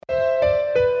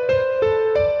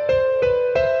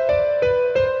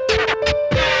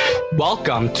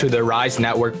Welcome to the Rise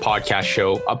Network podcast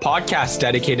show, a podcast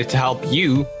dedicated to help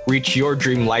you reach your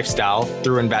dream lifestyle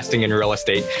through investing in real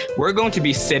estate. We're going to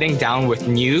be sitting down with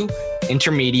new,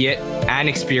 intermediate, and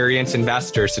experienced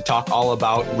investors to talk all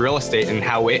about real estate and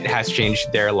how it has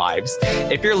changed their lives.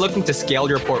 If you're looking to scale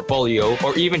your portfolio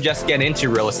or even just get into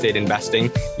real estate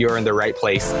investing, you're in the right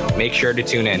place. Make sure to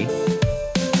tune in.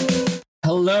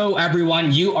 Hello,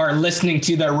 everyone. You are listening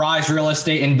to the Rise Real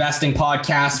Estate Investing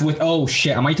podcast with, oh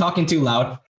shit, am I talking too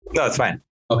loud? No, it's fine.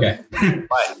 Okay. Fine.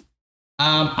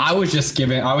 I was just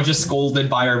scolded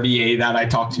by our VA that I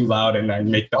talk too loud and I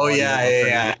make the audio.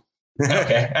 Yeah.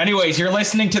 Okay. Anyways, you're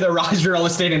listening to the Rise Real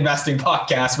Estate Investing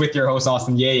podcast with your host,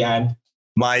 Austin Ye and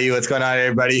Mayu. What's going on,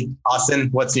 everybody? Austin,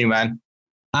 what's new, man?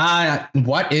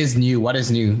 What is new?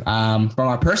 From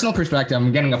a personal perspective,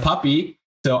 I'm getting a puppy.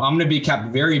 So I'm going to be kept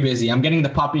very busy. I'm getting the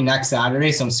puppy next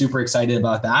Saturday, so I'm super excited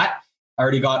about that. I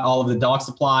already got all of the dog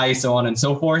supplies, so on and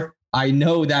so forth. I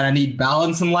know that I need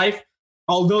balance in life.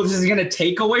 Although this is going to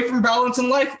take away from balance in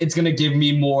life, it's going to give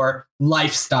me more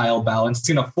lifestyle balance. It's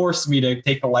going to force me to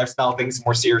take the lifestyle things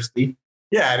more seriously.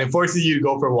 Yeah, and it forces you to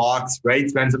go for walks, right?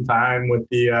 Spend some time with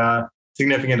the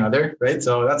significant other, right?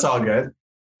 So that's all good.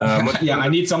 Yeah, I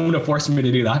need someone to force me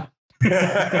to do that.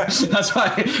 That's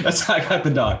why I got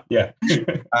the dog. Yeah.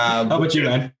 How about you,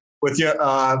 man? What's your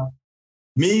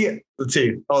me? Let's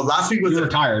see. Oh, last week was you're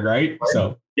retired, right?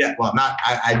 So yeah. Well, not.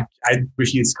 I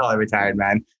refuse to call it retired,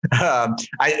 man.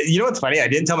 You know what's funny? I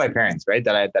didn't tell my parents, right,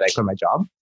 that I quit my job.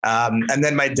 And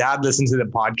then my dad listened to the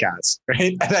podcast,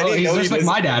 right? And I didn't know he's just like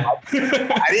my dad.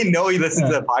 I didn't know he listened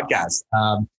to the podcast.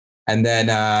 And then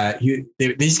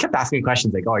they just kept asking me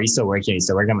questions like, "Oh, are you still working? Are you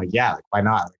still working?" I'm like, "Yeah. Like, why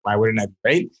not? Like, why wouldn't I be?"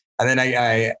 Right? And then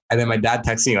and then my dad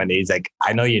texted me one day. He's like,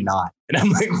 "I know you're not." And I'm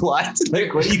like, "What?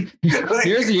 Like, what are you?" Like,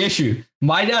 here's the issue.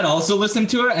 My dad also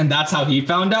listened to it, and that's how he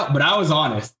found out. But I was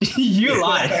honest. You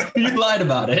lied. You lied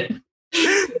about it.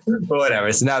 But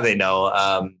whatever. So now they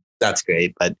know. That's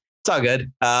great, but it's all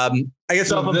good. I guess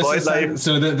so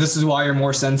this is why you're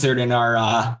more censored in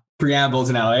our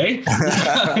preambles now, eh?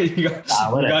 you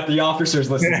got the officers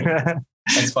listening.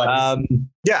 That's funny.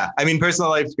 Yeah, I mean,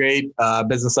 personal life's great.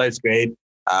 Business life's great.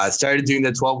 Started doing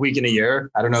the 12 week in a year.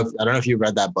 I don't know if you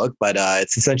read that book, but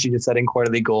it's essentially just setting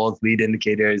quarterly goals, lead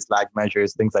indicators, lag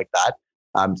measures, things like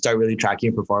that. Start really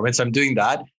tracking your performance. So I'm doing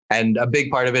that. And a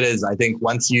big part of it is, I think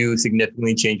once you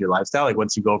significantly change your lifestyle, like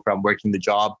once you go from working the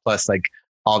job plus like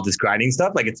all of this grinding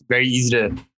stuff, like it's very easy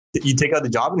you take out the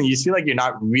job and you just feel like you're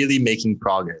not really making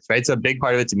progress, right? So a big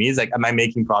part of it to me is like, am I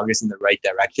making progress in the right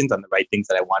directions on the right things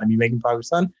that I want to be making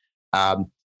progress on?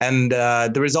 And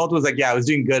the result was like, yeah, I was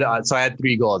doing good. So I had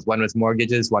 3 goals. One was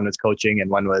mortgages, one was coaching, and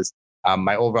one was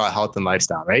my overall health and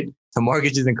lifestyle, right? So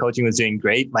mortgages and coaching was doing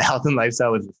great. My health and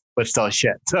lifestyle was still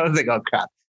shit. So I was like, oh crap,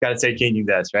 got to start changing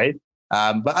this, right?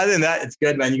 But other than that, it's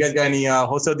good, man. You guys got any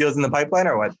wholesale deals in the pipeline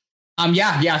or what?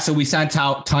 Yeah. So we sent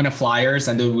out a ton of flyers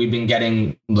and then we've been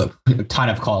getting a ton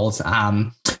of calls.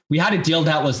 We had a deal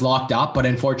that was locked up, but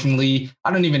unfortunately,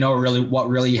 I don't even know what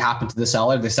really happened to the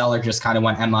seller. The seller just kind of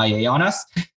went MIA on us.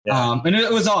 Yeah. And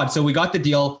it was odd. So we got the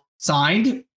deal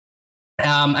signed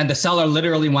and the seller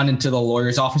literally went into the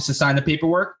lawyer's office to sign the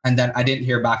paperwork. And then I didn't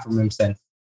hear back from him since.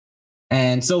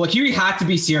 And so like he had to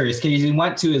be serious because he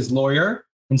went to his lawyer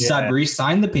in Sudbury,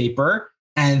 signed the paper,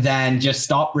 and then just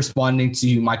stopped responding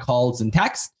to my calls and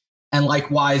texts. And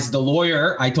likewise, I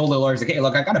told the lawyer, okay,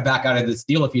 look, I got to back out of this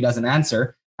deal if he doesn't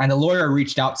answer. And the lawyer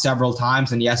reached out several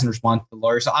times and he hasn't responded to the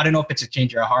lawyer. So I don't know if it's a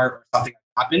change of heart or something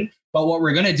that happened. But what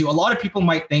we're going to do, a lot of people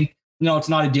might think, it's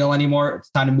not a deal anymore. It's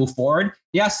time to move forward.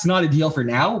 Yes, it's not a deal for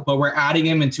now, but we're adding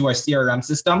him into our CRM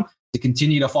system to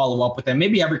continue to follow up with him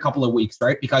maybe every couple of weeks,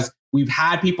 right? Because we've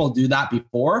had people do that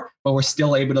before, but we're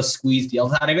still able to squeeze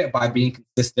deals out of it by being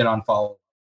consistent on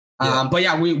follow-up. But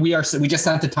yeah, we just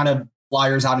sent a ton of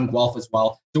flyers out in Guelph as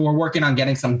well. So we're working on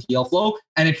getting some deal flow,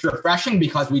 and it's refreshing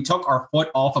because we took our foot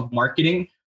off of marketing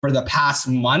for the past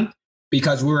month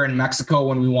because we were in Mexico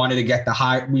when we wanted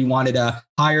to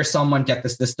hire someone, get the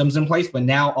systems in place. But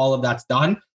now all of that's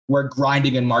done. We're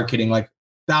grinding in marketing, like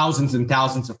thousands and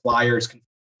thousands of flyers.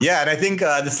 Yeah, and I think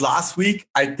it was last week,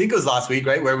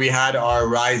 right, where we had our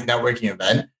Rise networking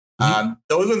event.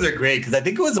 Those ones are great because I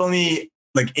think it was only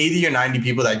like 80 or 90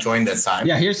 people that joined this time.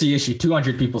 Yeah, here's the issue.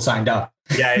 200 people signed up.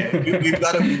 Yeah, we've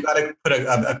got to put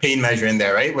a pain measure in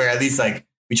there, right? Where at least like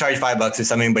we charge $5 or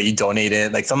something, but you donate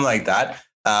it, like something like that.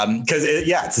 Because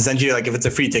it's essentially like if it's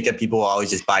a free ticket, people will always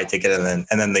just buy a ticket and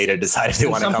then later decide if they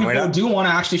want to come or not. Some people do want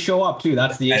to actually show up too.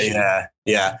 That's the issue.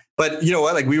 Yeah. But you know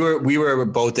what? Like we were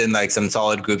both in like some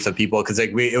solid groups of people because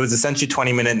like it was essentially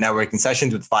 20-minute networking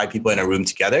sessions with 5 people in a room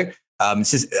together.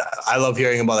 It's just, I love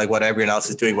hearing about like what everyone else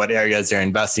is doing, what areas they're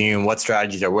investing in, what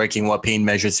strategies are working, what pain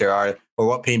measures there are, or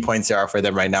what pain points there are for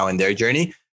them right now in their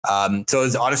journey. So it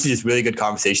was honestly just really good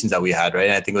conversations that we had, right?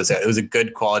 And I think it was a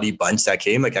good quality bunch that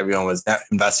came. Like everyone was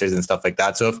investors and stuff like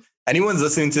that. So if anyone's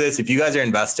listening to this, if you guys are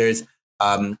investors,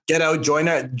 get out, join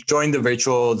the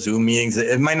virtual Zoom meetings.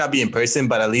 It might not be in person,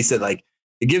 but at least it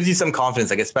gives you some confidence,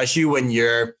 like especially when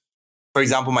you're, for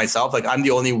example, myself, like I'm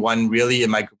the only one really in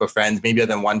my group of friends, maybe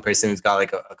other than one person who's got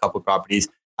like a couple of properties.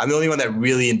 I'm the only one that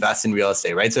really invests in real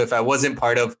estate, right? So if I wasn't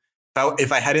part of,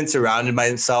 if I hadn't surrounded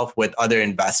myself with other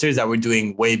investors that were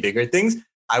doing way bigger things,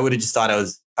 I would have just thought I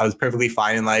was perfectly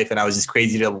fine in life and I was just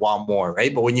crazy to want more,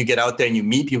 right? But when you get out there and you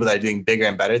meet people that are doing bigger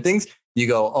and better things, you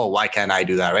go, oh, why can't I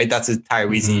do that, right? That's the entire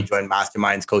reason you join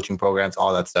masterminds, coaching programs,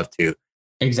 all that stuff too.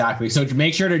 Exactly. So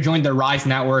make sure to join the Rise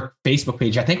Network Facebook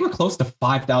page. I think we're close to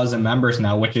 5,000 members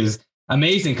now, which is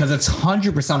amazing because it's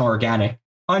 100% organic.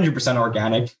 100%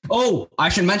 organic. Oh, I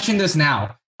should mention this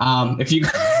now. If you,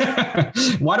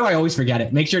 why do I always forget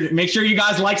it? Make sure you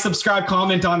guys like, subscribe,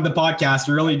 comment on the podcast.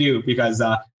 You really do, because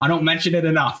I don't mention it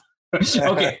enough.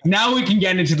 Okay, now we can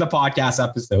get into the podcast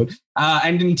episode.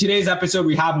 And in today's episode,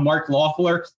 we have Mark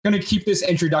Loeffler. Going to keep this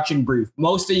introduction brief.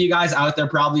 Most of you guys out there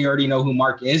probably already know who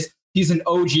Mark is. He's an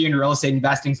OG in real estate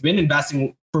investing. He's been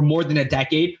investing for more than a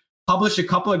decade. Published a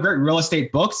couple of great real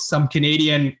estate books, some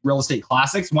Canadian real estate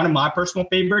classics. One of my personal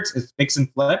favorites is Fix and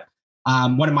Flip.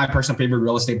 One of my personal favorite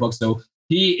real estate books. So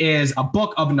he is a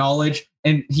book of knowledge,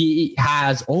 and he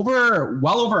has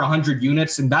well over 100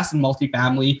 units, invests in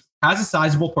multifamily, has a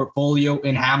sizable portfolio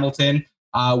in Hamilton,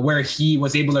 where he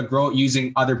was able to grow it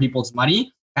using other people's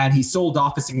money. And he sold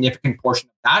off a significant portion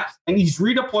of that. And he's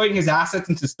redeploying his assets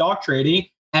into stock trading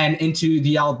and into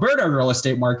the Alberta real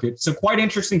estate market. So quite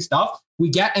interesting stuff. We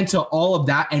get into all of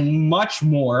that and much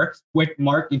more with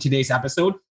Mark in today's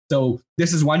episode. So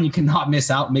this is one you cannot miss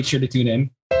out. Make sure to tune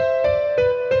in.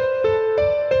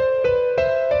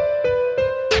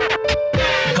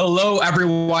 Hello,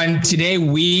 everyone. Today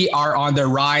we are on the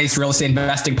Rise Real Estate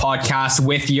Investing Podcast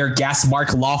with your guest,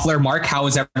 Mark Loeffler. Mark, how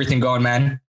is everything going,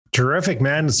 man? Terrific,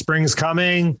 man. Spring's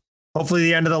coming. Hopefully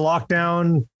the end of the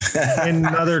lockdown in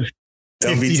another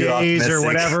 50 days or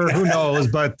whatever. Who knows?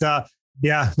 But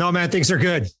yeah, no, man, things are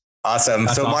good. Awesome.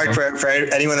 That's so awesome. Mark, for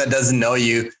anyone that doesn't know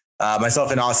you, myself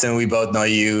and Austin, we both know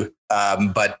you.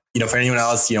 But for anyone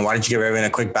else, why don't you give everyone a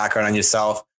quick background on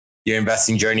yourself, your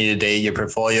investing journey to date, your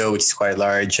portfolio, which is quite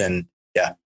large, and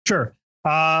yeah. Sure.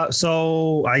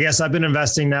 So I guess I've been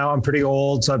investing now. I'm pretty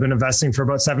old. So I've been investing for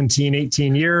about 17,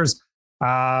 18 years.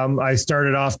 I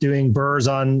started off doing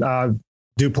BRRRRs on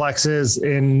duplexes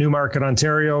in Newmarket,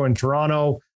 Ontario and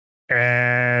Toronto,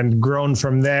 and grown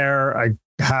from there. I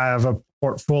have a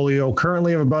portfolio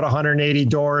currently of about 180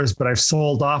 doors, but I've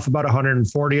sold off about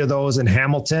 140 of those in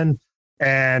Hamilton.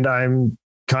 And I'm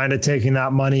kind of taking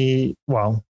that money.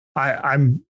 Well,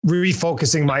 I'm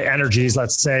refocusing my energies,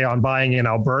 let's say, on buying in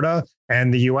Alberta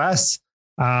and the US.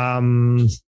 I know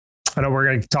we're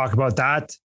going to talk about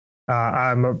that.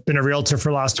 I've been a realtor for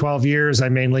the last 12 years. I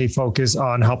mainly focus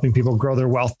on helping people grow their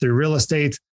wealth through real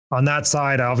estate. On that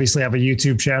side, I obviously have a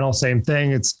YouTube channel, same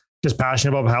thing. It's just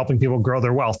passionate about helping people grow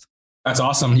their wealth. That's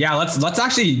awesome. Yeah, let's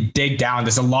actually dig down.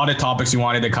 There's a lot of topics we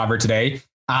wanted to cover today.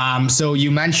 So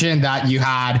you mentioned that you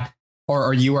had,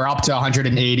 or you were up to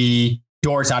 180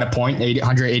 doors at a point,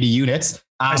 180 units.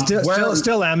 I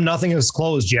still am. Nothing is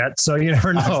closed yet, so you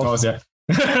never know.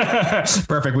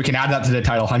 Perfect. We can add that to the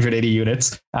title, 180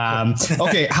 units.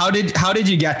 Okay. How did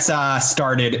you get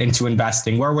started into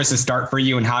investing? Where was the start for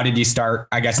you, and how did you start,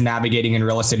 I guess, navigating in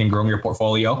real estate and growing your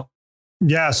portfolio?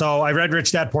 Yeah. So I read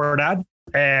Rich Dad Poor Dad.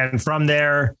 And from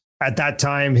there, at that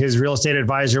time, his real estate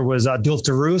advisor was Dulf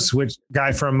de Roos, which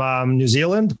guy from New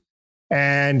Zealand.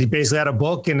 And he basically had a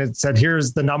book and it said,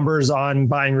 here's the numbers on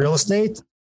buying real estate.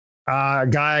 A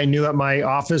guy I knew at my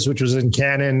office, which was in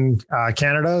Canon,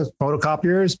 Canada,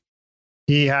 photocopiers.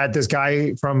 He had this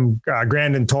guy from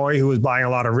Grandin Toy who was buying a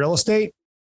lot of real estate.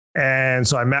 And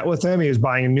so I met with him. He was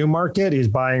buying a Newmarket. He was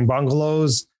buying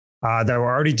bungalows that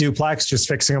were already duplex, just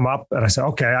fixing them up. And I said,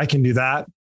 okay, I can do that.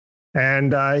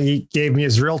 And he gave me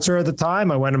his realtor at the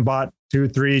time. I went and bought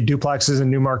 2-3 duplexes in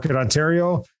Newmarket,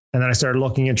 Ontario. And then I started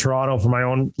looking in Toronto for my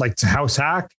own house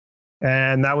hack.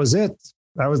 And that was it.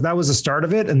 That was the start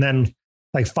of it. And then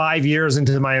 5 years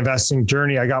into my investing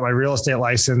journey, I got my real estate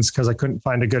license because I couldn't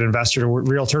find a good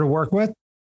realtor to work with.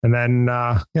 And then,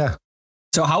 yeah.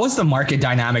 So how was the market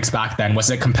dynamics back then? Was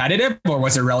it competitive, or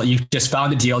was it you just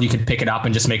found a deal, you could pick it up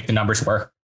and just make the numbers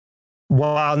work?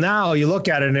 Well, now you look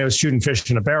at it and it was shooting fish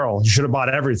in a barrel. You should have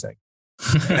bought everything.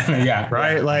 Yeah.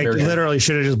 Right. Yeah, like literally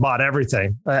should have just bought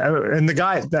everything. And the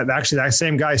guy that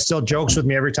same guy still jokes with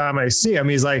me every time I see him.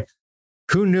 He's like,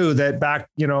 who knew that back,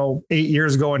 8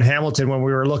 years ago in Hamilton, when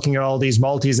we were looking at all these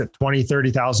multis at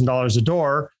 $20,000, $30,000 a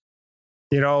door,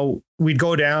 we'd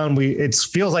go down. It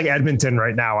feels like Edmonton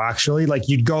right now, actually. Like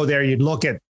you'd go there, you'd look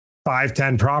at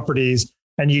 5-10 properties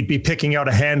and you'd be picking out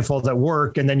a handful that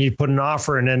work. And then you'd put an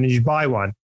offer in and you'd buy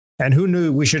one. And who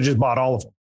knew we should have just bought all of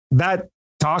them? That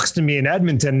talks to me in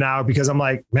Edmonton now, because I'm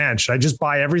like, man, should I just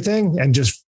buy everything and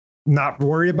just not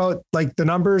worry about like the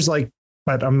numbers?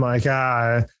 But I'm like,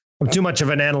 I'm too much of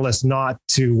an analyst not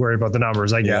to worry about the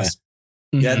numbers, I guess.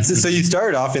 Yeah. So you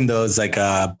started off in those like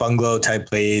bungalow type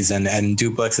plays and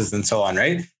duplexes and so on,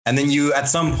 right? And then you, at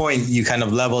some point, you kind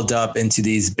of leveled up into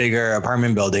these bigger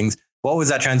apartment buildings. What was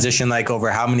that transition like over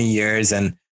how many years?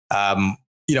 And,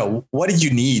 what did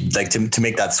you need like to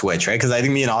make that switch, right? Because I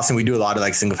think me and Austin, we do a lot of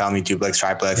like single family duplex,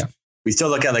 triplex. Yeah. We still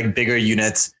look at like bigger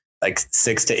units, like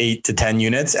 6 to 8 to 10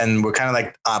 units. And we're kind of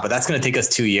like, but that's going to take us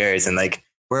 2 years. And like,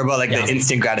 we're about like the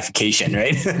instant gratification,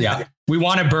 right? Yeah. We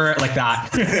want to burn it like that.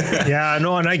 Yeah,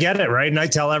 no. And I get it. Right. And I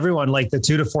tell everyone like the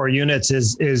 2 to 4 units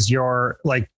is your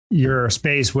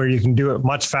space where you can do it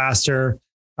much faster.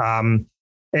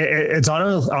 It's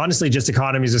honestly just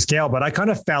economies of scale, but I kind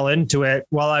of fell into it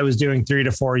while I was doing 3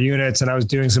 to 4 units and I was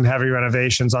doing some heavy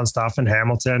renovations on stuff in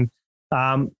Hamilton.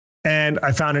 And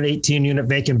I found an 18 unit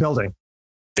vacant building.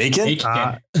 Vacant?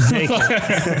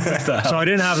 Vacant. So I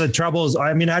didn't have the troubles.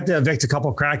 I mean, I had to evict a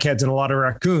couple of crackheads and a lot of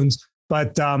raccoons,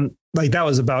 but that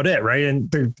was about it. Right.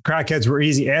 And the crackheads were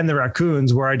easy, and the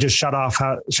raccoons, where I just shut up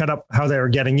how they were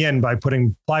getting in by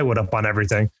putting plywood up on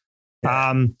everything.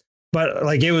 Yeah. But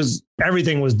like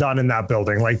everything was done in that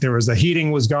building. Like the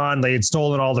heating was gone. They had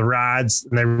stolen all the rads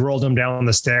and they rolled them down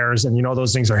the stairs, and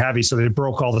those things are heavy. So they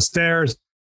broke all the stairs.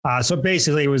 So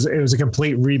basically it was a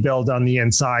complete rebuild on the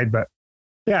inside, but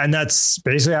yeah. And that's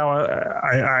basically how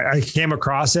I came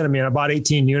across it. I mean, I bought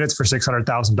 18 units for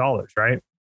 $600,000. Right.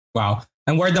 Wow.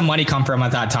 And where'd the money come from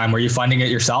at that time? Were you funding it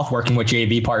yourself, working with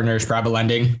JV partners, private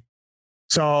lending?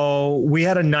 So we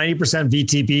had a 90%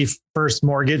 VTB first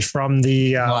mortgage from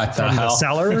the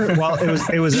seller. Well,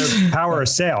 it was a power of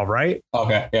sale, right?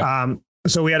 Okay. Yeah.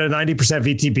 So we had a 90%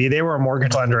 VTB. They were a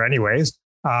mortgage lender anyways.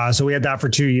 So we had that for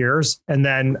 2 years. And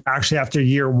then actually after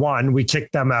year 1, we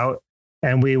kicked them out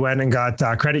and we went and got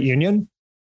credit union,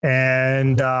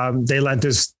 and they lent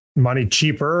us money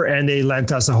cheaper, and they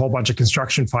lent us a whole bunch of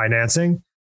construction financing.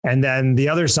 And then the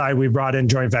other side, we brought in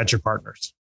joint venture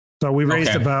partners. So we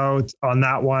raised about, on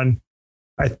that one,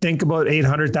 I think about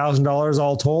 $800,000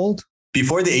 all told.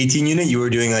 Before the 18 unit, you were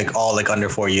doing like all like under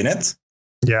 4 units.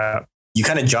 Yeah. You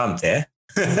kind of jumped, eh?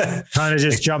 Kind of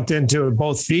just jumped into it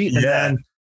both feet. And then,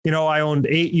 I owned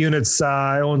 8 units.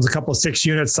 I owned a couple of 6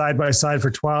 units side by side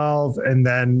for 12. And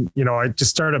then, I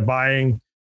just started buying.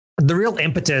 The real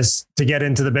impetus to get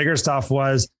into the bigger stuff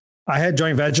was I had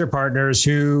joint venture partners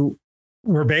who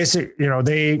were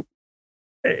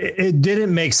it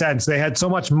didn't make sense. They had so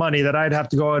much money that I'd have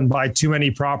to go and buy too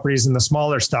many properties in the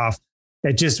smaller stuff.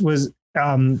 It just was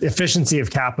efficiency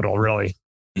of capital, really.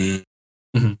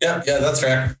 Mm-hmm. Yeah, that's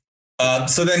fair.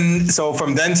 So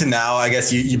from then to now, I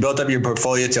guess you built up your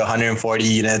portfolio to 140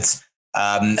 units.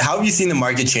 How have you seen the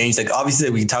market change? Like obviously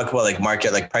we can talk about like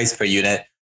market, like price per unit.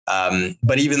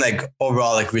 But even like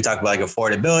overall, like we talk about like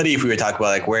affordability, if we were talking about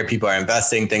like where people are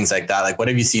investing, things like that, like what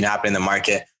have you seen happen in the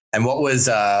market? And what was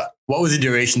the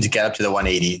duration to get up to the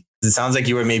 180? It sounds like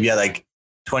you were maybe at like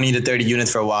 20 to 30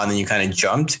 units for a while and then you kind of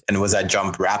jumped. And was that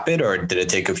jump rapid or did it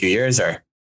take a few years? Or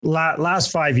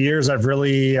last 5 years, I've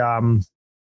really added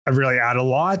a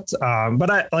lot.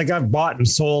 But I've bought and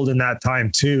sold in that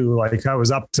time too. Like I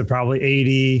was up to probably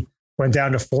 80, went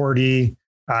down to 40.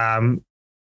 I'm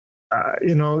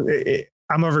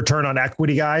a return on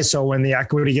equity guy. So when the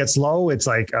equity gets low, it's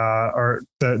like, or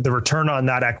the return on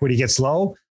that equity gets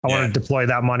low, I want to deploy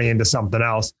that money into something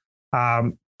else.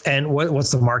 And what's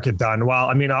the market done? Well,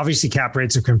 I mean, obviously cap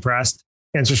rates are compressed,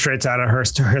 interest rates at a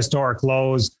historic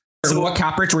lows. So what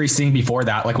cap rates were you seeing before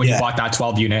that? Like when you bought that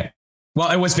 12 unit?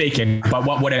 Well, it was vacant, but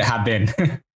what would it have been?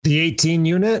 The 18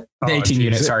 unit? The 18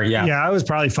 unit, sorry. Yeah. Yeah, I was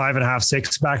probably 5.5,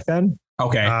 6 back then.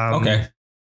 Okay. Okay.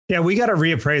 Yeah, we got to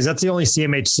reappraise. That's the only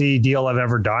CMHC deal I've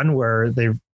ever done where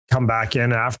they've come back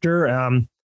in after.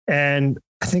 And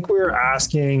I think we were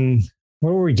asking,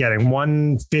 what were we getting?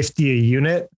 $150 a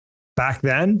unit back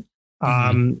then.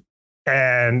 Mm-hmm.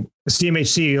 And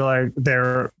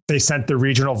CMHC, they sent the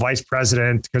regional vice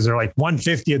president because they're like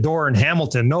 $150 a door in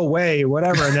Hamilton. No way,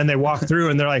 whatever. And then they walk through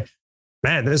and they're like,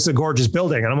 man, this is a gorgeous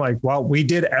building. And I'm like, well, we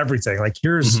did everything. Like,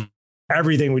 here's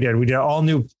everything we did. We did all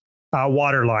new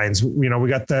water lines. We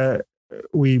got the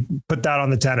we put that on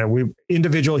the tenant. We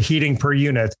individual heating per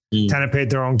unit. Tenant paid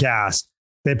their own gas.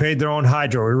 They paid their own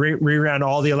hydro. We ran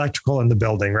all the electrical in the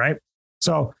building, right?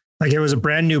 So like it was a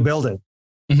brand new building.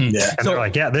 Mhm. Yeah. And they're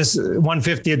like, yeah, this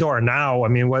 $150 a door. Now, I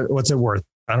mean, what's it worth?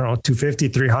 I don't know, 250,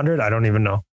 300. I don't even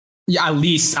know. Yeah, at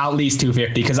least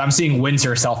 250, because I'm seeing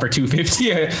Windsor sell for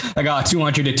 250. I got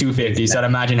 200 to 250. So I'd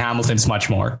imagine Hamilton's much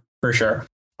more for sure.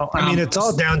 I mean, it's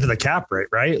all down to the cap rate,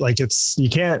 right? Like you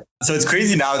can't. So it's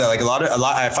crazy now that like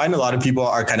I find a lot of people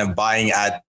are kind of buying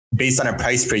at based on a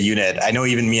price per unit. I know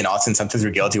even me and Austin, sometimes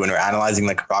we're guilty when we're analyzing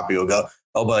like a property, we'll go,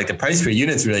 oh, but like the price per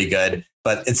unit's really good,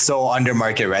 but it's so under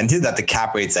market rented that the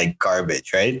cap rate's like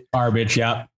garbage, right? Garbage,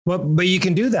 yeah. But you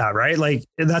can do that, right? Like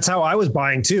that's how I was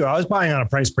buying too. I was buying on a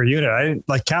price per unit. I didn't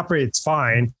like cap rate's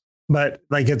fine, but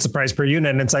like it's a price per unit,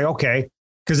 and it's like, okay,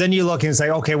 because then you look and say,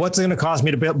 okay, what's it going to cost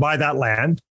me to buy that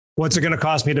land? What's it going to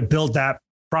cost me to build that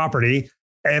property?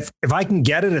 If I can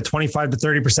get it at 25 to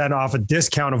 30% off a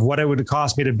discount of what it would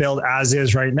cost me to build as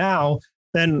is right now,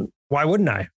 then why wouldn't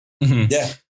I? Mm-hmm.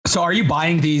 Yeah. So are you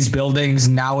buying these buildings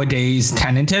nowadays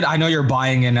tenanted? I know you're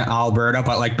buying in Alberta,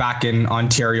 but like back in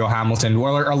Ontario, Hamilton,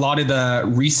 were a lot of the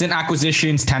recent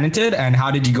acquisitions tenanted? And how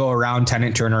did you go around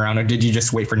tenant turnaround? Or did you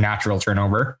just wait for natural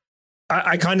turnover?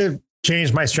 I kind of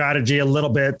changed my strategy a little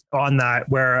bit on that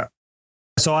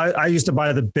so I used to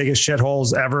buy the biggest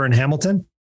shitholes ever in Hamilton.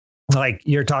 Like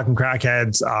you're talking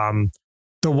crackheads.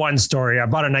 The one story, I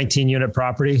bought a 19 unit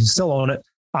property, still own it.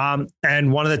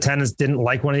 And one of the tenants didn't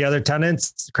like one of the other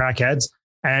tenants, crackheads,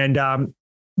 and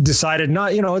decided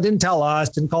not, didn't tell us,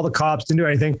 didn't call the cops, didn't do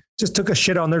anything, just took a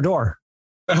shit on their door.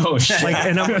 Oh shit! Like,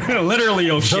 and literally,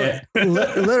 oh shit!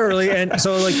 Literally, and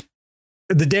so like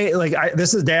the day,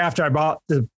 this is the day after I bought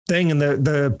the thing, and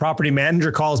the property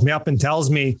manager calls me up and tells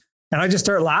me, and I just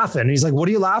start laughing. He's like, "What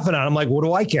are you laughing at?" I'm like, "What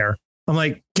do I care?" I'm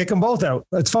like, "Kick them both out.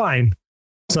 That's fine."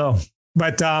 So,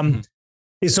 but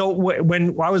so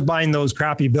when I was buying those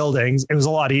crappy buildings, it was a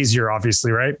lot easier,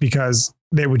 obviously, right? Because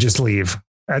they would just leave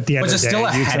at the end of the day. Was it still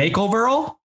a headache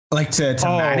overall? Like to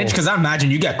manage? Because I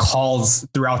imagine you get calls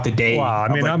throughout the day. Well, I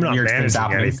mean, I'm not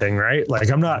managing anything, right? Like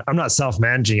I'm not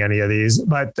self-managing any of these,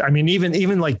 but I mean,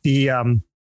 even like the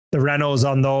renos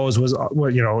on those was,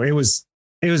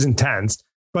 it was intense.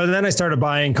 But then I started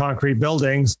buying concrete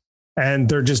buildings and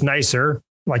they're just nicer.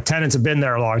 Like tenants have been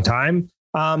there a long time.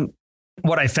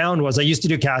 What I found was I used to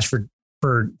do cash for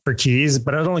keys,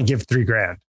 but I'd only give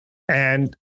 $3,000.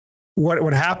 And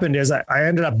what happened is I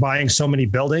ended up buying so many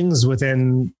buildings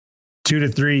within 2 to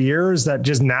 3 years that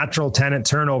just natural tenant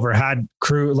turnover had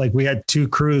crew. Like we had 2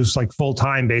 crews, like full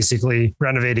time, basically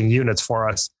renovating units for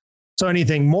us. So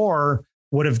anything more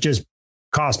would have just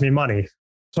cost me money.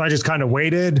 So I just kind of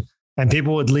waited, and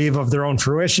people would leave of their own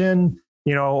fruition,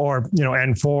 or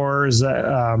N4s,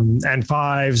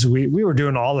 N5s. We were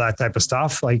doing all that type of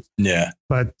stuff. Like, yeah.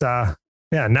 But now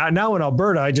in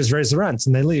Alberta, I just raise the rents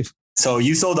and they leave. So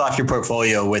you sold off your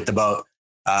portfolio with about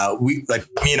me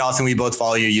and Austin, we both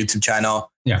follow your YouTube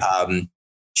channel. Yeah.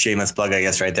 Shameless plug, I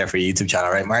guess, right there for your YouTube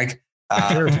channel, right, Mark?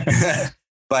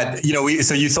 But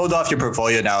so you sold off your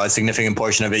portfolio now, a significant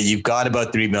portion of it. You've got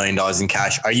about $3 million in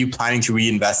cash. Are you planning to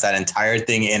reinvest that entire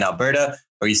thing in Alberta?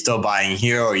 Or are you still buying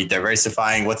here? Or are you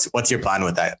diversifying? What's your plan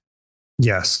with that?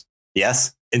 Yes.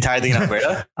 Yes, entire thing in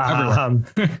Alberta.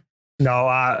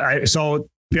 No. So to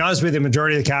be honest with you, the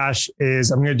majority of the cash is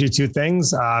I'm going to do 2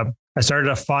 things. I started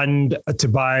a fund to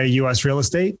buy U.S. real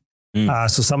estate. So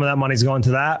some of that money's going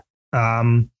to that.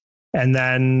 And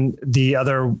then the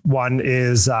other one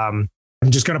is I'm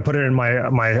just going to put it in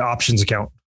my options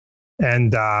account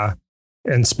and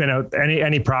spin out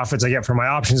any profits I get from my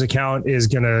options account is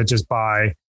going to just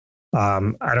buy.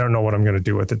 I don't know what I'm going to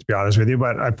do with it, to be honest with you,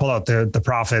 but I pull out the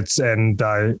profits. And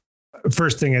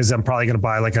first thing is I'm probably going to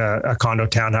buy like a condo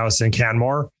townhouse in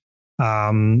Canmore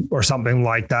or something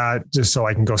like that, just so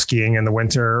I can go skiing in the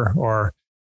winter or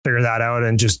figure that out,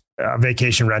 and just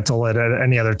vacation rental at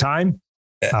any other time.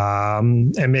 Yeah.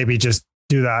 And maybe just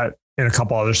do that in a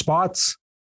couple other spots.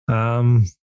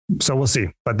 So we'll see,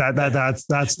 but that's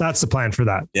the plan for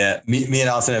that. Yeah. Me and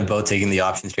Austin have both taken the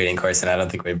options trading course, and I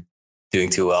don't think we're doing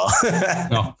too well.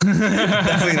 No,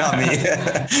 definitely not me.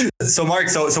 So Mark,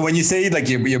 so when you say like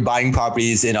you're buying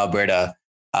properties in Alberta,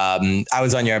 I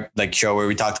was on your show where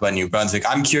we talked about New Brunswick.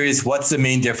 I'm curious, what's the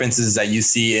main differences that you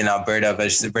see in Alberta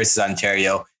versus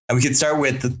Ontario? And we could start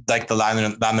with the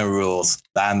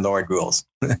landlord rules.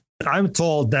 I'm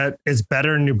told that it's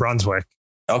better in New Brunswick.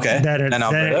 Okay. Than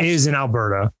it is in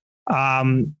Alberta.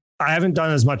 I haven't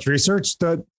done as much research.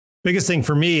 The biggest thing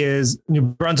for me is New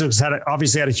Brunswick's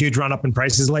obviously had a huge run up in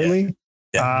prices lately.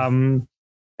 Yeah.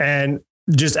 And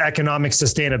just economic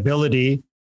sustainability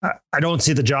I don't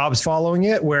see the jobs following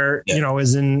it. Where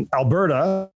is in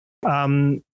Alberta.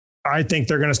 I think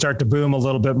they're going to start to boom a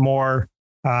little bit more,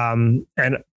 and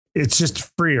it's just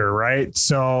freer, right?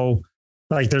 So,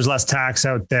 like, there's less tax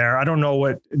out there. I don't know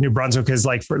what New Brunswick is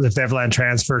like for if they have land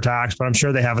transfer tax, but I'm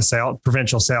sure they have a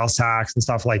provincial sales tax and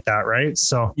stuff like that, right?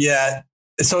 So yeah.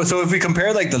 So if we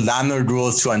compare like the landlord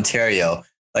rules to Ontario,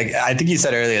 like I think you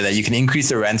said earlier that you can increase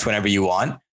the rents whenever you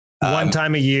want, one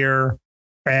time a year,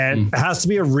 and it has to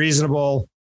be a reasonable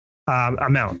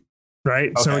amount,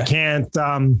 right? Okay. So it can't.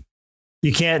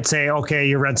 You can't say, okay,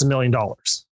 your rent's $1 million.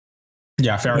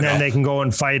 Yeah, fair enough. And then they can go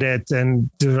and fight it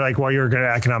and do like, well, you're going to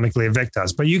economically evict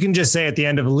us. But you can just say at the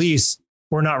end of a lease,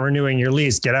 we're not renewing your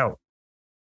lease. Get out.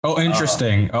 Oh,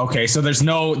 interesting. Okay. So there's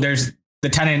the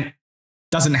tenant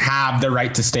doesn't have the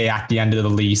right to stay at the end of the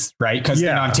lease, right? Because in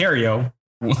Ontario,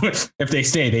 if they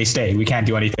stay, they stay. We can't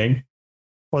do anything.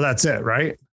 Well, that's it,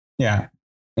 right? Yeah.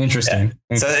 Interesting.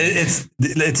 Yeah. So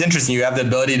it's interesting. You have the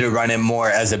ability to run it more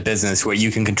as a business where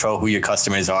you can control who your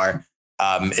customers are.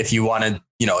 If you want to,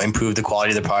 improve the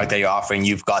quality of the product that you're offering,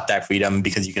 you've got that freedom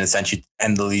because you can essentially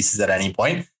end the leases at any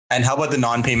point. And how about the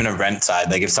non-payment of rent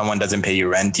side? Like if someone doesn't pay you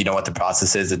rent, you know what the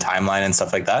process is, the timeline and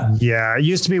stuff like that? Yeah. It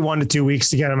used to be 1 to 2 weeks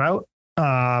to get them out.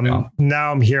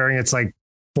 Now I'm hearing it's like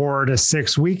 4 to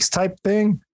 6 weeks type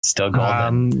thing. Still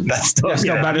golden. That's still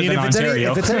better than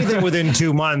Ontario. If it's anything within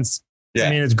 2 months, I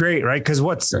mean, it's great, right? Because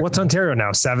what's Ontario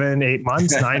now? 7, 8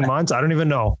 months, 9 months? I don't even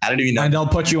know. And they'll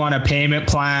put you on a payment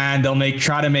plan. They'll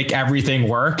try to make everything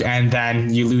work, and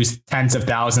then you lose tens of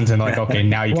thousands. And like, okay,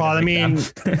 now you. Well, I mean,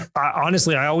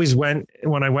 honestly, I always went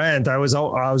when I went. I was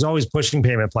always pushing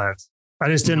payment plans. I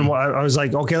just didn't. I was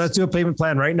like, okay, let's do a payment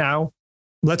plan right now.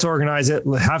 Let's organize it.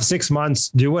 Have 6 months.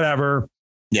 Do whatever.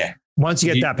 Yeah. Once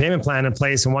you get that payment plan in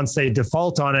place, and once they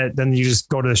default on it, then you just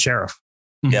go to the sheriff.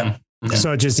 Yeah.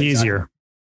 So it's just easier.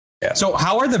 Yeah. So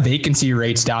how are the vacancy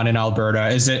rates down in Alberta?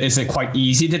 Is it quite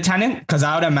easy to tenant? Because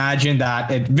I would imagine that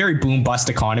it's very boom bust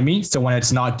economy. So when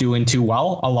it's not doing too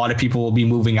well, a lot of people will be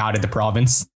moving out of the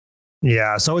province.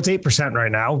 Yeah. So it's 8%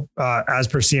 right now, as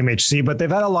per CMHC, but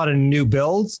they've had a lot of new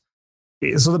builds.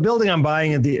 So the building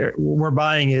we're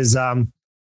buying is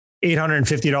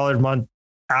 $850 a month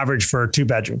average for a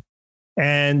 2-bedroom.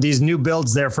 And these new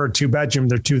builds there for a 2-bedroom,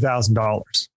 they're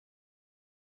 $2,000.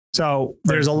 So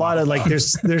there's a lot of like,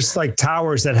 there's like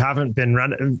towers that haven't been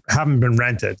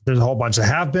rented. There's a whole bunch that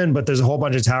have been, but there's a whole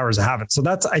bunch of towers that haven't. So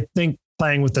that's, I think,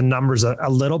 playing with the numbers a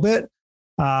little bit.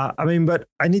 But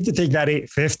I need to take that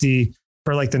 $850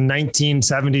 for like the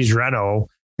 1970s reno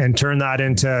and turn that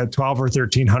into $1,200 or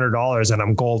 $1,300 and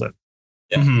I'm golden.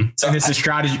 Yeah. Mm-hmm. So it's a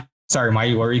strategy. Sorry,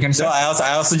 Mike, what were you going to say? No,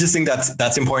 I also just think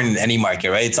that's important in any market,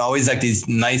 right? It's always like these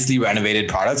nicely renovated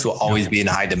products will always be in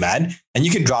high demand, and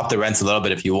you can drop the rents a little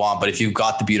bit if you want, but if you've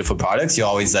got the beautiful products, you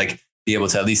always like be able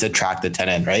to at least attract the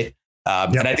tenant, right?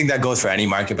 And I think that goes for any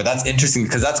market, but that's interesting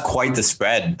because that's quite the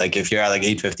spread. Like if you're at like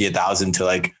 $850, $1,000 to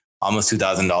like almost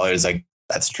 $2,000, like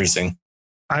that's interesting.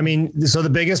 I mean, so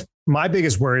my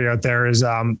biggest worry out there is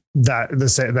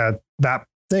that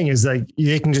thing is like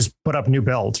they can just put up new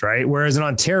builds, right? Whereas in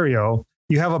Ontario,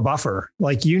 you have a buffer.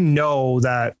 Like,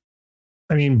 that,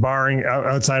 I mean, barring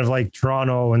outside of like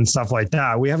Toronto and stuff like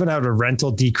that, we haven't had a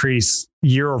rental decrease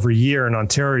year over year in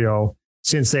Ontario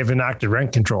since they've enacted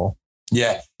rent control.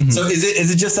 Yeah. Mm-hmm. So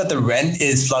is it just that the rent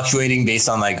is fluctuating based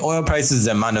on like oil prices,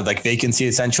 the amount of like vacancy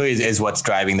essentially is what's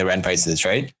driving the rent prices,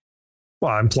 right?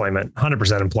 Well, employment,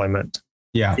 100% employment.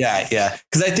 Yeah. Yeah.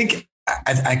 Because I think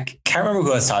I can't remember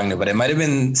who I was talking to, but it might have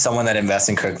been someone that invests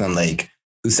in Kirkland Lake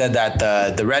who said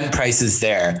that the rent prices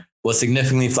there will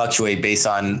significantly fluctuate based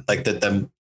on like the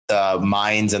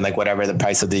mines and like whatever the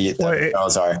price of the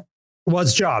minerals are. Well,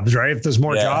 it's jobs, right? If there's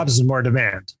more jobs, there's more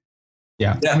demand.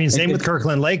 Yeah. I mean, same with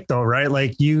Kirkland Lake though, right?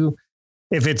 Like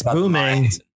if it's booming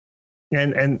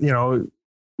and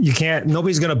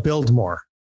nobody's going to build more.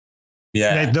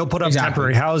 Yeah. They'll put up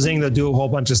temporary housing. They'll do a whole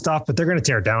bunch of stuff, but they're going to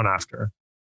tear it down after.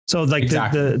 So like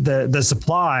the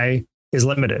supply is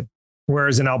limited.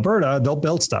 Whereas in Alberta, they'll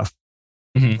build stuff.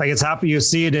 Mm-hmm. Like it's happy. You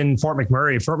see it in Fort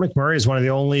McMurray. Fort McMurray is one of the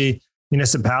only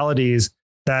municipalities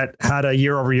that had a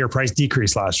year over year price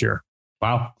decrease last year.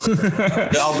 Wow.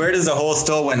 Alberta as a whole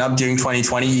still went up during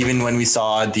 2020, even when we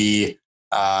saw the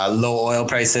low oil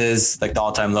prices, like the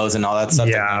all-time lows and all that stuff.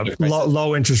 Yeah,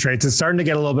 low interest rates. It's starting to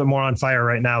get a little bit more on fire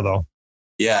right now, though.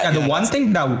 Yeah. The one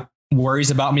thing that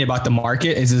worries about me about the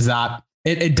market is that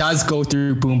it does go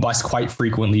through boom bust quite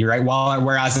frequently, right?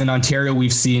 Whereas in Ontario,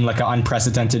 we've seen like an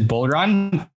unprecedented bull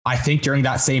run. I think during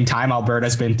that same time,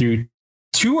 Alberta's been through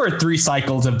 2 or 3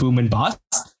 cycles of boom and bust.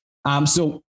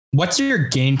 So What's your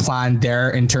game plan there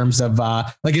in terms of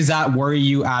like, does that worry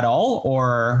you at all?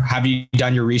 Or have you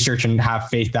done your research and have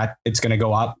faith that it's going to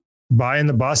go up? Buying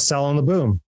the bust, selling the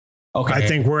boom. Okay. I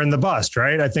think we're in the bust,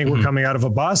 right? I think we're coming out of a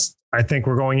bust. I think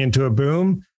we're going into a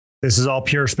boom. This is all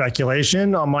pure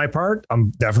speculation on my part.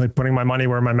 I'm definitely putting my money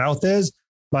where my mouth is,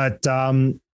 but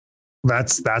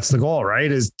that's the goal,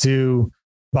 right? Is to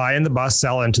buy in the bust,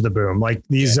 sell into the boom. Like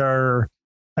these are,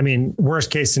 I mean,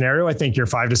 worst case scenario, I think you're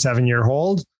 5 to 7 year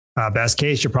hold. Best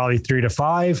case, you're probably 3 to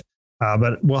 5,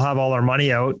 but we'll have all our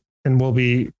money out and we'll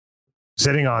be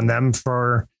sitting on them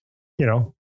for,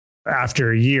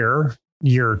 after a year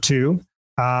or two,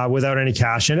 without any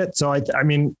cash in it. So I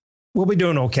mean, we'll be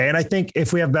doing okay. And I think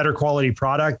if we have better quality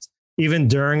product, even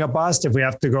during a bust, if we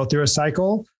have to go through a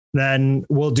cycle, then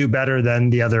we'll do better than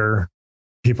the other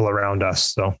people around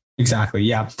us. So exactly.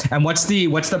 Yeah. And what's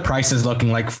the prices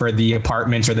looking like for the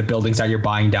apartments or the buildings that you're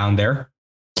buying down there?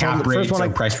 Cap rates or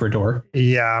price per door?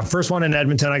 Yeah. First one in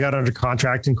Edmonton, I got under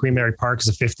contract in Queen Mary Park is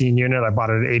a 15 unit. I bought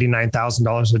it at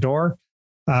 $89,000 a door.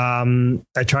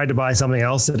 I tried to buy something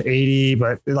else at 80,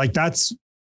 but like that's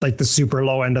like the super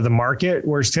low end of the market.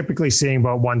 We're typically seeing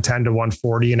about 110 to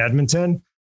 140 in Edmonton.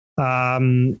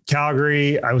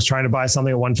 Calgary, I was trying to buy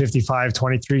something at 155,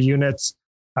 23 units.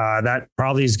 That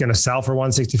probably is going to sell for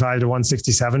 165 to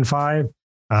 167.5.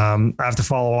 I have to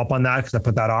follow up on that because I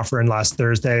put that offer in last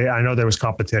Thursday. I know there was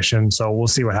competition, so we'll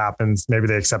see what happens. Maybe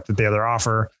they accepted the other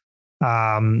offer.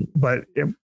 But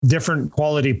different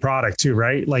quality product too,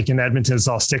 right? Like in Edmonton, it's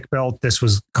all stick built. This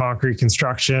was concrete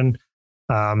construction.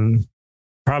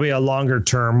 Probably a longer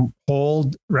term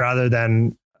hold rather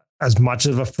than as much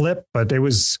of a flip, but it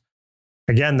was,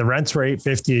 again, the rents were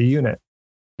 $850 a unit.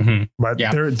 But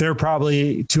they're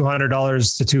probably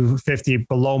 $200 to $250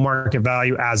 below market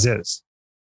value as is.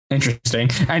 Interesting.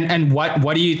 And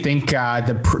what do you think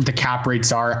the cap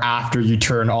rates are after you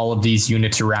turn all of these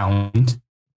units around?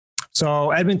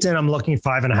 So Edmonton, I'm looking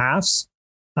 5.5.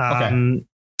 Okay.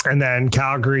 And then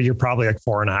Calgary, you're probably like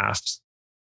 4.5.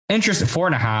 Interesting.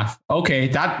 4.5. Okay.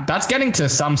 That's getting to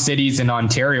some cities in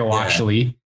Ontario,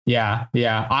 actually. Yeah.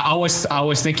 I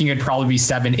was thinking it'd probably be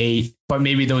 7, 8, but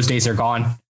maybe those days are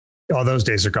gone. Oh, those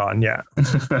days are gone. Yeah.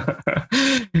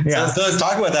 Yeah. So let's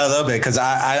talk about that a little bit. Cause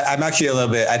I'm actually a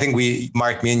little bit, I think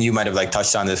Mark, me and you might've like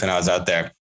touched on this when I was out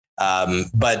there.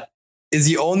 But is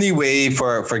the only way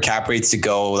for cap rates to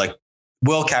go, like,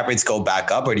 will cap rates go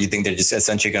back up? Or do you think they're just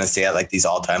essentially going to stay at like these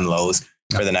all-time lows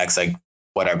for the next, like,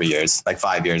 whatever years, like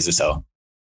 5 years or so?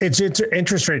 It's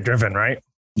interest rate driven, right?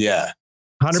 Yeah.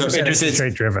 100% interest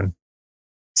rate driven.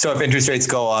 So if interest rates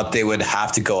go up, they would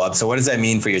have to go up. So what does that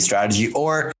mean for your strategy?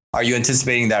 Or are you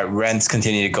anticipating that rents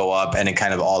continue to go up and it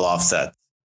kind of all offsets?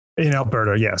 In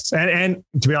Alberta, yes. And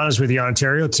to be honest with you,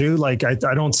 Ontario too, like I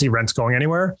don't see rents going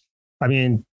anywhere. I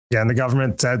mean, and the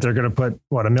government said they're going to put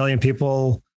 1 million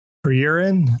people per year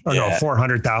in, or no,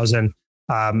 400,000.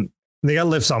 They got to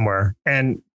live somewhere.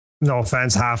 And no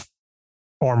offense, half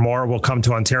or more will come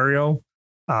to Ontario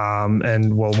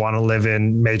and will want to live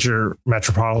in major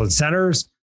metropolitan centers.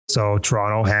 So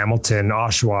Toronto, Hamilton,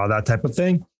 Oshawa, that type of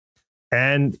thing.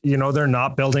 And, they're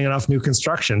not building enough new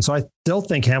construction. So I still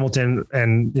think Hamilton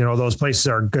and, those places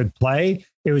are a good play.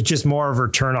 It was just more of a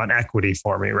return on equity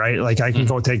for me, right? Like I can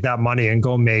go take that money and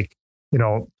go make,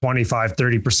 25,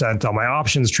 30% on my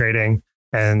options trading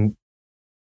and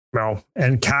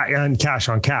cash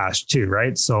on cash too,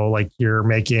 right? So like you're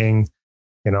making,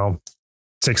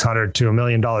 $600 to $1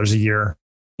 million a year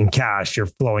in cash, you're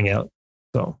flowing out.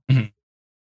 So.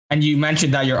 And you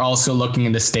mentioned that you're also looking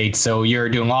in the States. So you're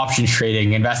doing options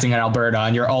trading, investing in Alberta,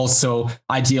 and you're also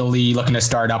ideally looking to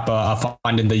start up a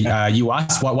fund in the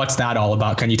US. What's that all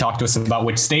about? Can you talk to us about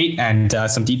which state and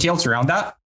some details around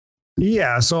that?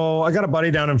 Yeah. So I got a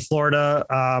buddy down in Florida.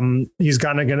 I'm the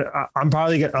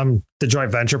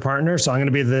joint venture partner. So I'm going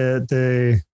to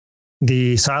be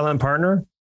the silent partner,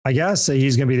 I guess. So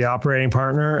he's going to be the operating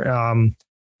partner.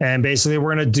 And basically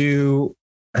we're going to do,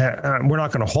 we're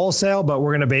not going to wholesale, but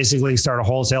we're going to basically start a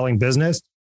wholesaling business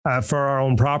for our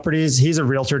own properties. He's a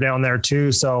realtor down there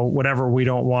too. So whatever we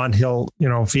don't want, he'll,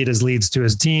 feed his leads to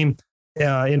his team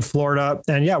in Florida.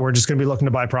 And we're just going to be looking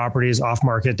to buy properties off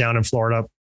market down in Florida.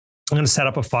 I'm going to set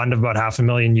up a fund of about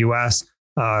 $500,000 US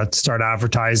to start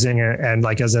advertising and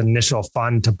like as an initial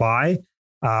fund to buy.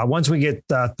 Once we get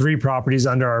 3 properties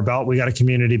under our belt, we got a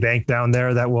community bank down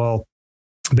there that will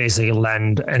basically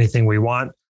lend anything we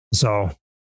want. So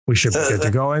we should be good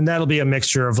to go. And that'll be a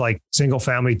mixture of like single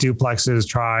family duplexes,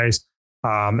 tries,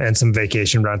 and some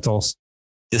vacation rentals.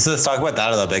 Just let's talk about that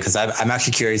a little bit, because I'm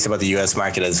actually curious about the US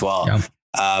market as well. Yeah.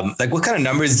 Like what kind of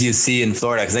numbers do you see in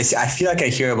Florida? Because I feel like I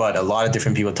hear about a lot of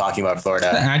different people talking about Florida.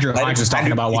 Andrew Hodge was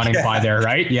talking about wanting to buy there,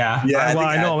 right? Yeah. Yeah. Well,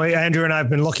 I know Andrew and I have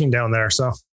been looking down there.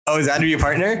 So. Oh, is Andrew your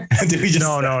partner? Did we just...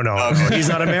 No. Okay. He's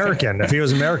not American. If he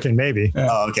was American, maybe.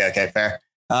 Oh, okay, fair.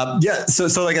 Yeah.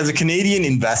 So like as a Canadian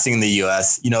investing in the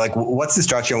US, like what's the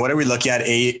structure and what are we looking at?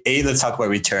 Let's talk about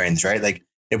returns, right? Like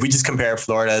if we just compare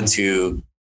Florida to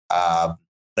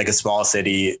like a small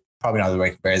city, probably not the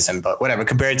right comparison, but whatever,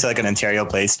 compared to like an Ontario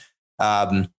place,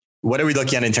 what are we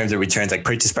looking at in terms of returns, like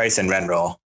purchase price and rent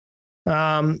roll?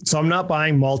 So I'm not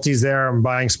buying multis there. I'm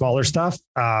buying smaller stuff.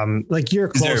 Like you're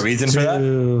close. Is there a reason for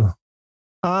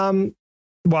that?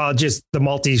 Well, just the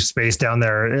multi space down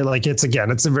there.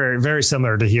 It's a very, very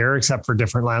similar to here, except for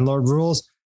different landlord rules.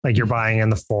 Like you're buying in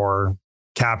the 4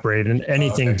 cap rate and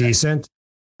anything decent.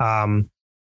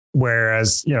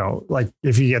 Whereas, like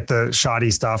if you get the shoddy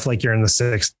stuff, like you're in the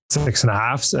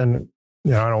 6.5s and,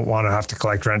 I don't want to have to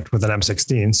collect rent with an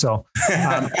M16. So,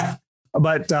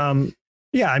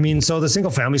 yeah, I mean, so the single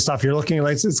family stuff you're looking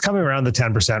like it's coming around the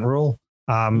 10% rule.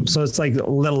 So it's like a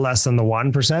little less than the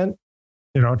 1%,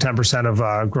 10%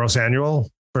 of gross annual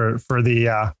for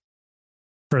the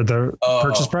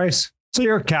purchase price. So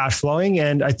you're cash flowing.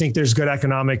 And I think there's good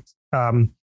economic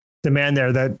demand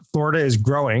there that Florida is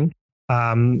growing.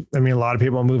 I mean, a lot of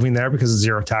people are moving there because it's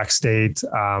zero tax state.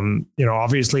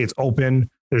 Obviously it's open.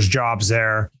 There's jobs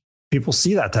there. People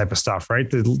see that type of stuff, right?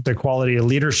 The quality of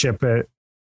leadership.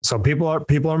 So people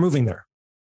are moving there.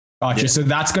 Gotcha. Yeah. So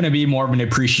that's going to be more of an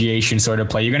appreciation sort of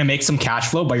play. You're going to make some cash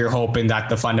flow, but you're hoping that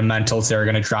the fundamentals are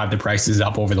going to drive the prices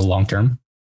up over the long term.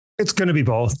 It's going to be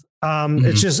both.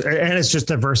 It's just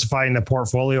diversifying the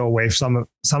portfolio away from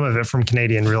some of it from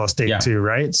Canadian real estate too,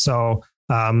 right? So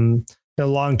the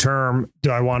long term,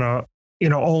 do I want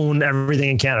to own everything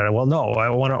in Canada? Well, no, I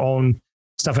want to own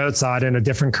stuff outside in a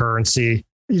different currency.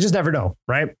 You just never know,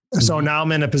 right? Mm-hmm. So now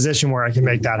I'm in a position where I can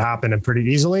make that happen and pretty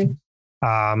easily. So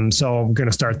I'm going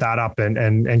to start that up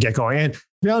and get going. And to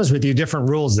be honest with you, different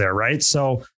rules there, right?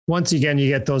 So once again, you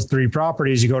get those 3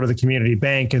 properties, you go to the community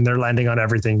bank and they're lending on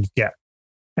everything you get.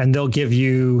 And they'll give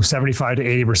you 75 to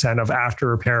 80% of after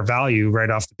repair value right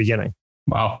off the beginning.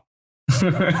 Wow.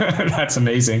 That's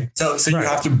amazing. So you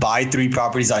have to buy 3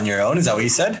 properties on your own. Is that what you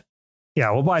said?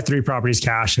 Yeah, we'll buy 3 properties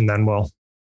cash and then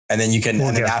and then you can,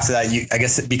 and then after that, I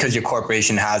guess because your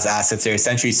corporation has assets, they're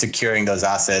essentially securing those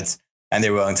assets and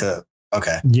they're willing to,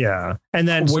 okay. Yeah. And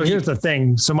then, so here's the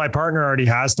thing. So my partner already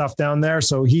has stuff down there.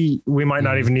 So we might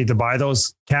not even need to buy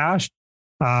those cash.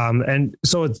 And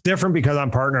so it's different because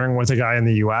I'm partnering with a guy in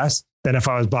the US than if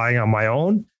I was buying on my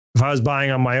own. If I was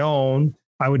buying on my own,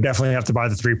 I would definitely have to buy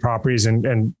the 3 properties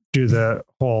and do the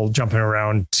whole jumping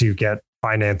around to get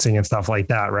financing and stuff like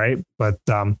that. Right. But,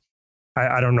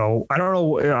 I don't know. I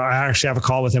actually have a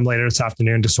call with him later this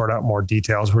afternoon to sort out more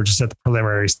details. We're just at the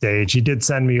preliminary stage. He did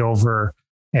send me over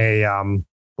a,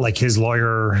 like his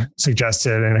lawyer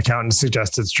suggested, an accountant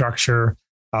suggested structure.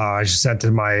 I just sent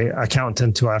to my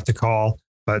accountant who I have to call,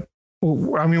 but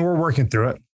I mean, we're working through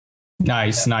it.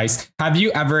 Nice. Have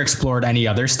you ever explored any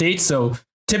other states? So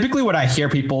typically what I hear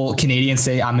Canadians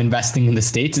say, I'm investing in the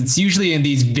States. It's usually in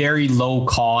these very low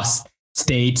cost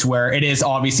states where it is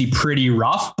obviously pretty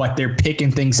rough, but they're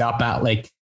picking things up at like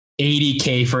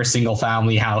 $80K for a single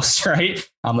family house, right?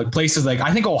 Like places like,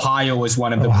 I think Ohio was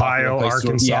one of the Ohio,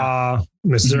 Arkansas,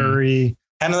 Missouri.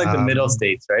 Kind of like the middle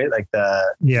states, right? Like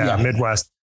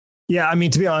Midwest. Yeah. I mean,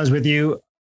 to be honest with you,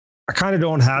 I kind of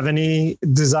don't have any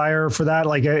desire for that.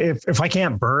 Like if I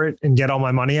can't burr it and get all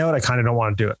my money out, I kind of don't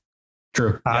want to do it.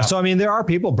 True. So, I mean, there are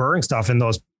people burring stuff in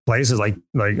those places. Like,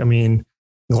 I mean,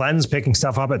 Glenn's picking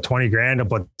stuff up at 20 grand, to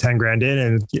put 10 grand in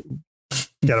and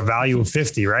get a value of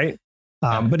 50, right?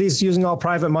 But he's using all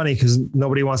private money because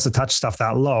nobody wants to touch stuff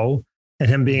that low, and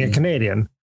him being a Canadian.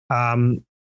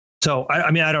 So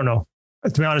I mean, I don't know.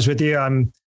 To be honest with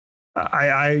you,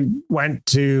 I went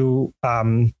to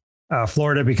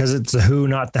Florida because it's the who,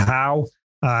 not the how.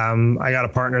 I got a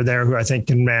partner there who I think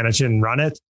can manage it and run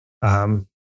it. And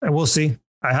we'll see.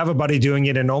 I have a buddy doing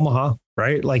it in Omaha,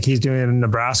 right? Like he's doing it in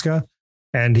Nebraska.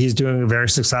 And he's doing it very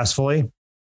successfully.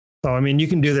 So, I mean, you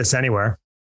can do this anywhere.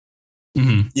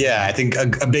 Mm-hmm. Yeah, I think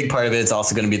a big part of it is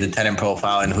also going to be the tenant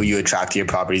profile and who you attract to your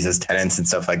properties as tenants and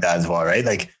stuff like that as well, right?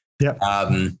 Like, yeah.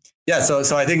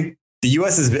 So I think the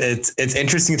US it's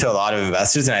interesting to a lot of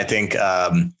investors. And I think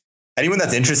anyone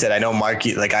that's interested, I know Mark,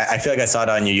 like I feel like I saw it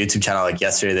on your YouTube channel like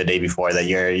yesterday, the day before, that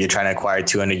you're trying to acquire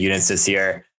 200 units this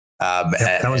year.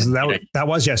 That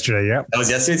was yesterday. Yeah. That was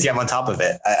yesterday. See, I'm on top of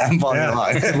it. I'm following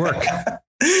along. Good work.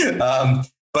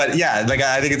 But yeah, like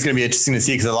I think it's going to be interesting to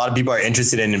see because a lot of people are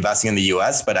interested in investing in the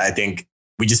US, but I think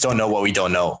we just don't know what we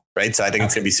don't know. Right. So I think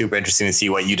it's going to be super interesting to see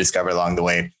what you discover along the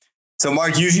way. So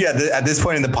Mark, usually at this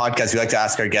point in the podcast, we like to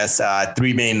ask our guests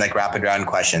 3 main like rapid round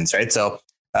questions. Right. So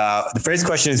the first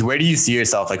question is, where do you see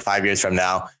yourself like 5 years from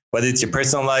now? Whether it's your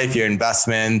personal life, your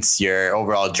investments, your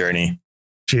overall journey?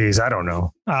 Geez, I don't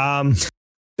know. I'm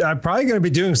probably going to be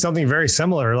doing something very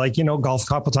similar, like, golf a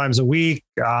couple times a week.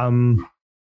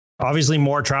 Obviously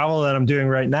more travel than I'm doing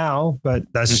right now, but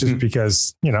that's just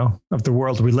because, of the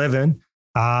world we live in.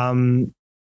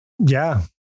 Yeah.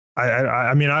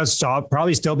 I mean, I'll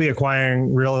probably still be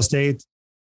acquiring real estate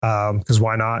because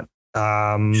why not?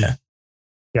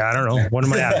 Yeah, I don't know. What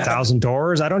am I at? 1,000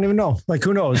 doors? I don't even know. Like,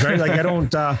 who knows, right? Like, I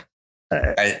don't.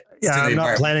 I'm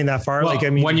not planning that far. Well, like, I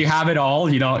mean, when you have it all,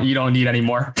 you don't need any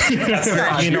more. That's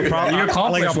right.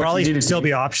 I'll probably still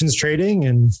be options trading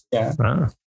and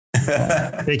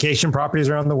vacation properties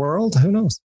around the world. Who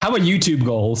knows? How about YouTube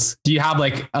goals? Do you have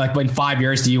like in 5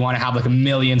 years, do you want to have like 1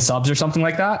 million subs or something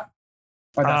like that?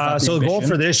 So the goal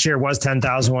for this year was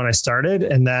 10,000 when I started,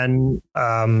 and then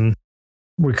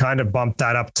we kind of bumped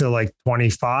that up to like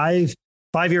 25.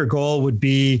 5-year goal would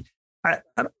be,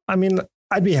 I mean,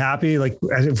 I'd be happy like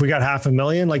if we got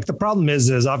 500,000. Like the problem is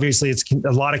obviously it's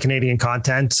a lot of Canadian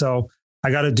content, so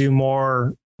I got to do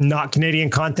more not Canadian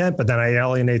content, but then I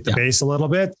alienate the base a little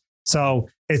bit. So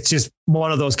it's just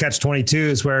one of those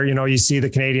catch-22s where, you see the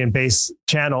Canadian base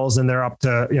channels and they're up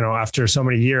to, after so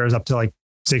many years, up to like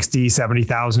 60,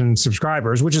 70,000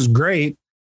 subscribers, which is great.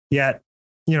 Yet,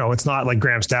 it's not like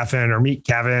Graham Stephan or Meet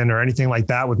Kevin or anything like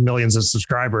that with millions of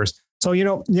subscribers. So,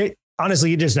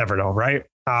 honestly, you just never know, right?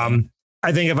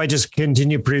 I think if I just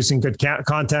continue producing good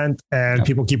content and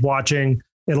people keep watching,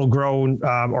 it'll grow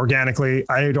organically.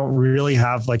 I don't really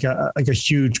have like a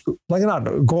huge, like not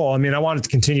a goal. I mean, I want it to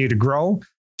continue to grow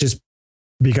just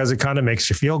because it kind of makes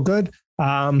you feel good.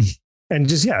 And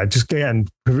just again,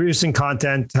 producing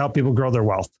content to help people grow their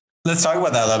wealth. Let's talk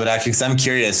about that a little bit, actually, because I'm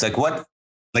curious,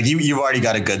 you've already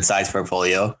got a good size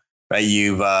portfolio, right?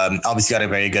 You've obviously got a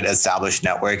very good established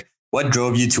network. What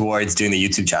drove you towards doing the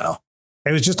YouTube channel?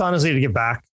 It was just honestly to give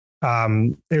back.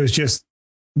 It was just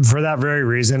for that very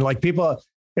reason. Like people,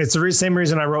 it's the same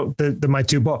reason I wrote my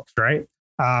 2 books, right?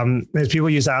 As people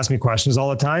used to ask me questions all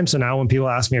the time. So now when people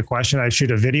ask me a question, I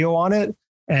shoot a video on it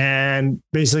and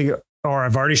basically, or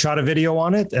I've already shot a video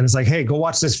on it. And it's like, hey, go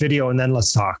watch this video and then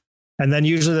let's talk. And then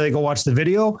usually they go watch the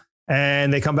video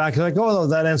and they come back and like, oh,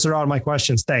 that answered all my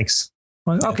questions. Thanks.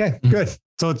 I'm like, okay, good.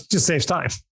 So it just saves time.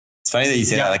 It's funny that you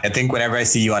say that. Like, I think whenever I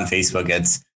see you on Facebook,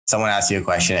 it's someone asks you a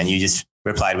question and you just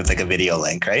replied with like a video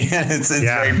link, right? it's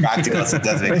very practical. So it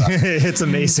does make sense. It's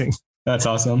amazing. That's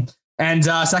awesome. And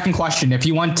second question, if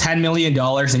you won $10 million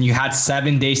and you had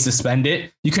 7 days to spend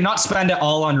it, you cannot spend it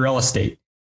all on real estate.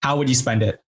 How would you spend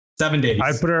it? 7 days.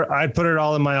 I'd put it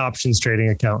all in my options trading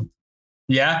account.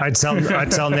 Yeah. I'd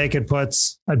sell naked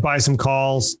puts. I'd buy some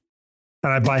calls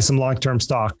and I'd buy some long-term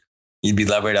stock. You'd be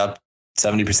levered up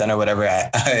 70% or whatever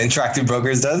Interactive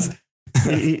Brokers does.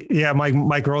 Yeah. Mike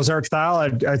Rosart style.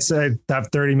 I'd say I'd have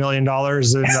 $30 million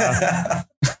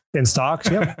in stocks.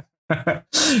 Yep.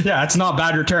 Yeah. It's not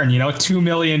bad return, $2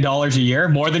 million a year,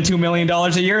 more than $2 million a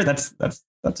year. That's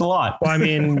a lot. Well, I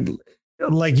mean,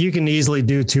 like you can easily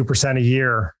do 2% a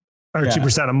year or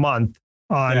 2% a month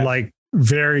on like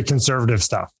very conservative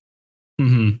stuff.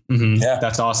 Mm-hmm, mm-hmm. Yeah.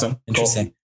 That's awesome.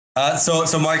 Interesting. Cool.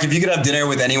 So Mark, if you could have dinner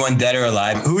with anyone dead or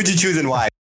alive, who would you choose and why?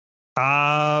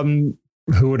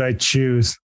 Who would I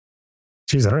choose?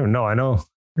 Geez, I don't even know. I know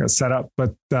I got set up,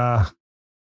 but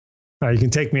you can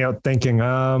take me out thinking.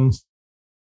 I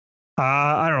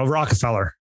don't know,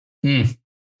 Rockefeller. And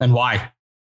why?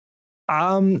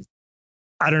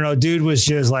 I don't know. Dude was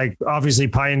just like obviously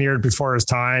pioneered before his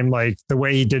time. Like the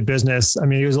way he did business. I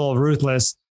mean, he was a little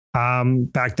ruthless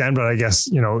back then, but I guess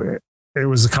it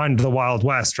was kind of the Wild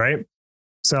West, right?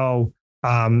 So,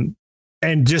 and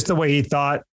just the way he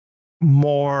thought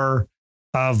more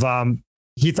of,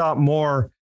 he thought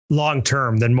more long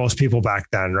term than most people back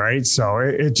then, right? So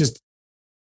it just,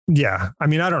 yeah. I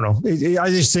mean, I don't know. I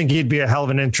just think he'd be a hell of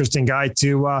an interesting guy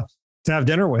to have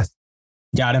dinner with.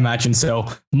 Yeah, I'd imagine so.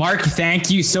 Mark,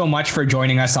 thank you so much for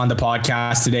joining us on the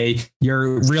podcast today.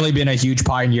 You're really been a huge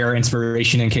pioneer,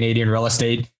 inspiration in Canadian real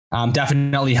estate.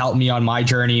 Definitely helped me on my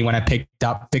journey when I picked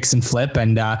up Fix and Flip,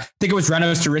 and I think it was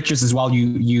Renos to Riches as well.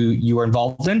 You were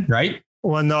involved in, right?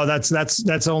 Well, no,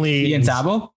 that's only Ian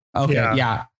Szabo. Okay,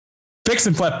 yeah. Fix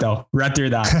and Flip though, read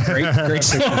through that.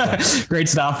 Great, great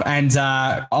stuff. And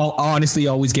honestly,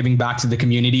 always giving back to the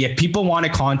community. If people want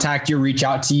to contact you, reach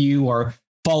out to you, or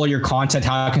follow your content,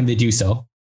 how can they do so?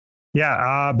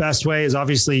 Yeah. Best way is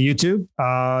obviously YouTube,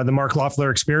 the Mark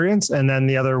Loeffler Experience. And then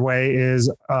the other way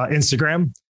is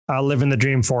Instagram, Living the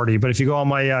Dream 40. But if you go on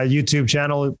my YouTube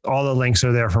channel, all the links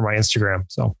are there for my Instagram.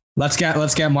 So let's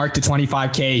get Mark to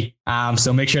 25K.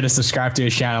 So make sure to subscribe to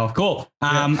his channel. Cool.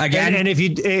 Again, and if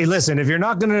you listen, if you're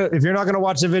not gonna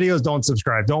watch the videos, don't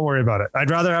subscribe. Don't worry about it. I'd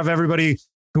rather have everybody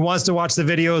who wants to watch the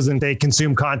videos and they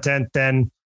consume content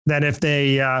than if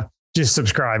they just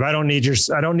subscribe. I don't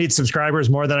need subscribers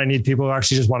more than I need people who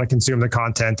actually just want to consume the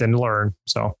content and learn.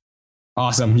 So.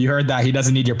 Awesome. You heard that. He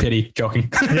doesn't need your pity. Joking.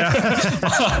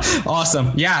 Yeah.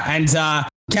 Awesome. Yeah. And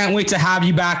can't wait to have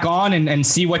you back on and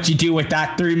see what you do with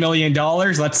that $3 million.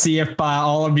 Let's see if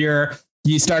all of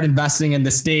you start investing in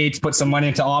the States, put some money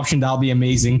into option. That'll be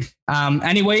amazing.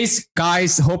 Anyways,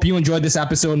 guys, hope you enjoyed this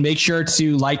episode. Make sure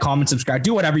to like, comment, subscribe,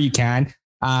 do whatever you can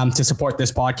to support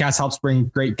this podcast. Helps bring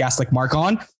great guests like Mark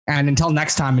on. And until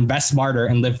next time, invest smarter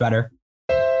and live better.